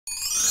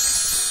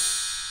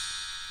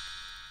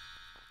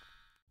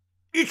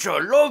It's a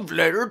love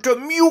letter to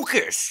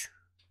mucus.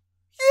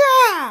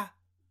 Yeah!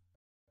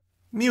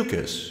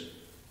 Mucus.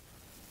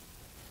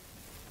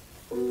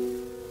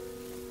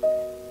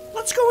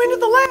 Let's go into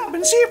the lab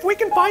and see if we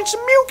can find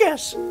some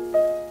mucus.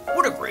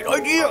 What a great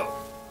idea.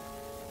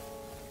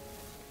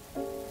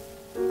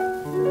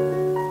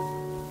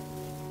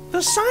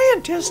 The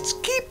scientists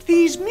keep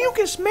these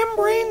mucus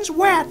membranes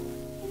wet.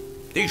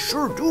 They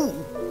sure do.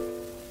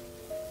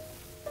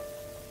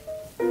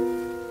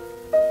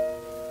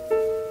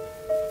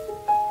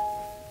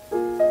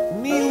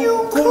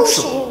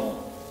 Mucosal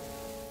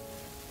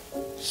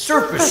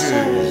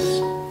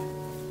surfaces.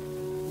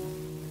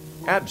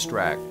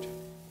 Abstract.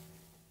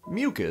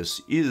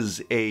 Mucus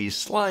is a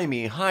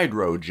slimy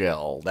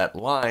hydrogel that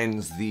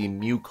lines the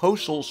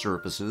mucosal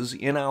surfaces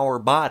in our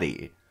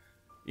body,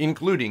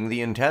 including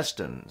the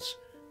intestines,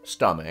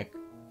 stomach,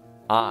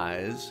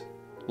 eyes,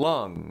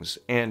 lungs,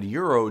 and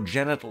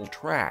urogenital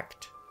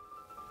tract.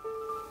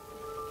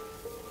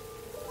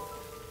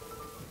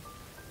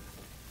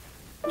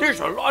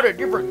 There's a lot of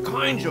different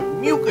kinds of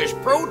mucus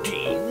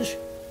proteins.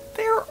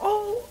 They're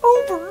all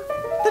over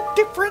the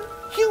different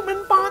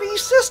human body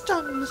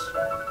systems.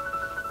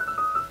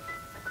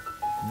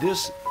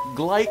 This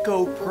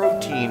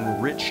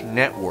glycoprotein-rich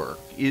network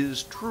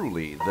is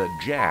truly the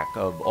jack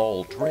of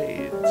all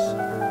trades.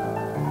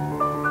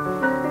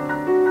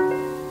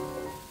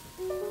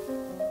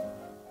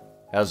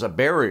 As a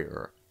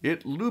barrier,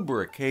 it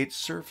lubricates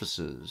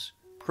surfaces,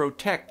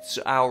 protects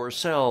our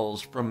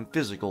cells from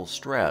physical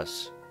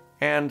stress,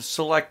 and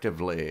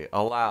selectively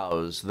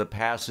allows the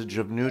passage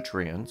of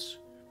nutrients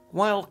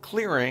while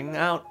clearing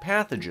out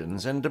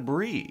pathogens and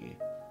debris.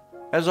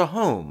 As a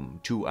home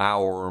to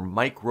our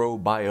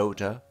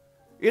microbiota,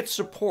 it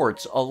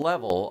supports a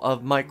level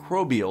of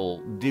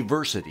microbial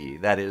diversity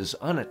that is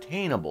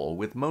unattainable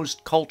with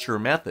most culture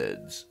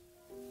methods.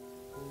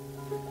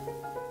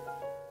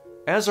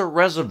 As a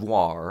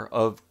reservoir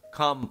of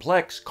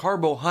complex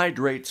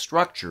carbohydrate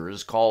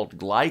structures called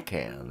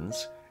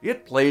glycans,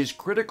 it plays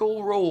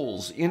critical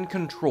roles in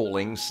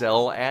controlling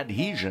cell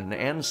adhesion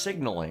and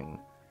signaling,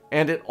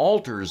 and it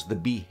alters the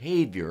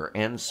behavior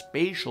and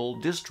spatial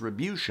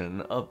distribution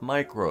of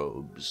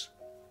microbes.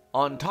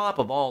 On top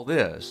of all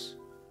this,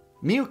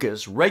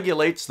 mucus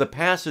regulates the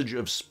passage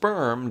of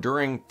sperm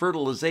during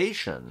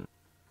fertilization,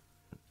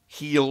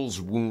 heals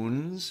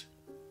wounds,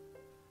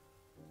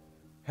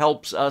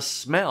 helps us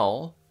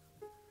smell,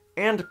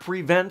 and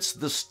prevents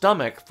the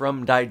stomach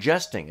from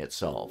digesting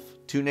itself,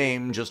 to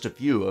name just a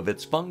few of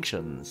its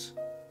functions.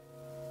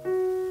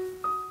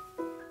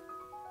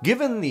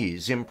 Given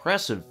these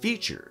impressive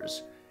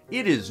features,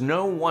 it is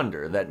no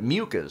wonder that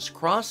mucus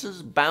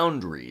crosses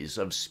boundaries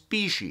of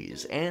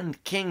species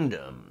and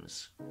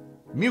kingdoms.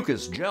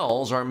 Mucus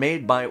gels are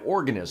made by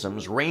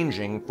organisms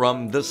ranging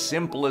from the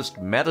simplest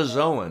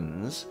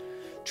metazoans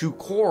to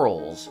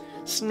corals,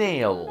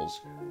 snails,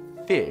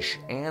 fish,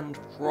 and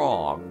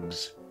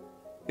frogs.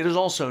 It is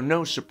also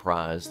no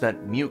surprise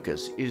that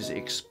mucus is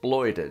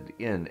exploited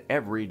in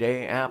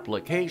everyday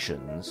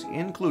applications,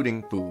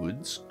 including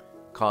foods,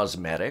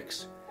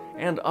 cosmetics,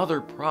 and other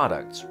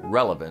products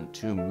relevant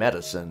to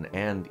medicine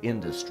and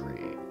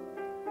industry.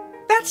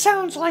 That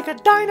sounds like a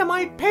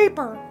dynamite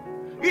paper.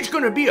 It's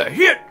gonna be a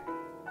hit.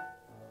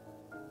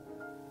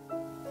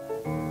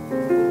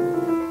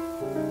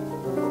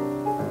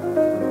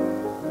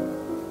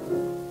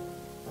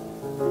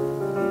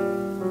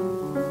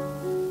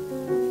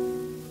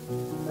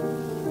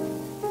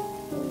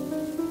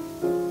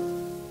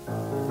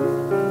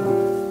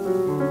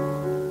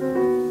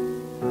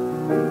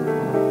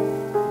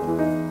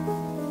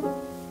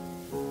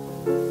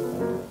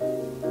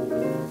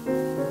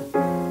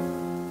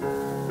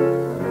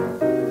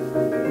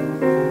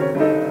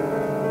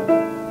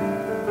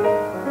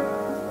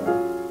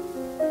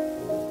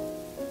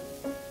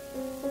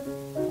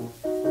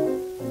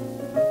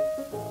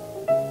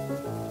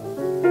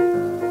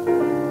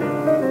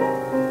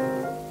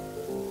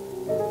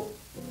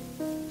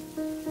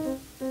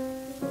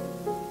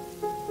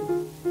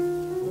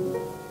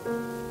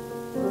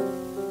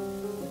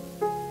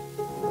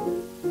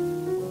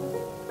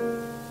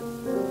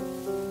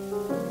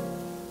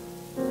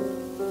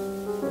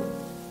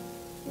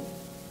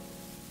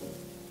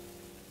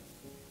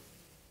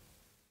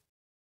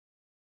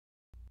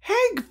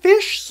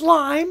 Hagfish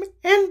slime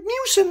and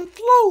mucin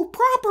flow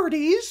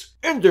properties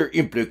And their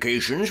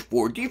implications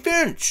for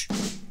defense.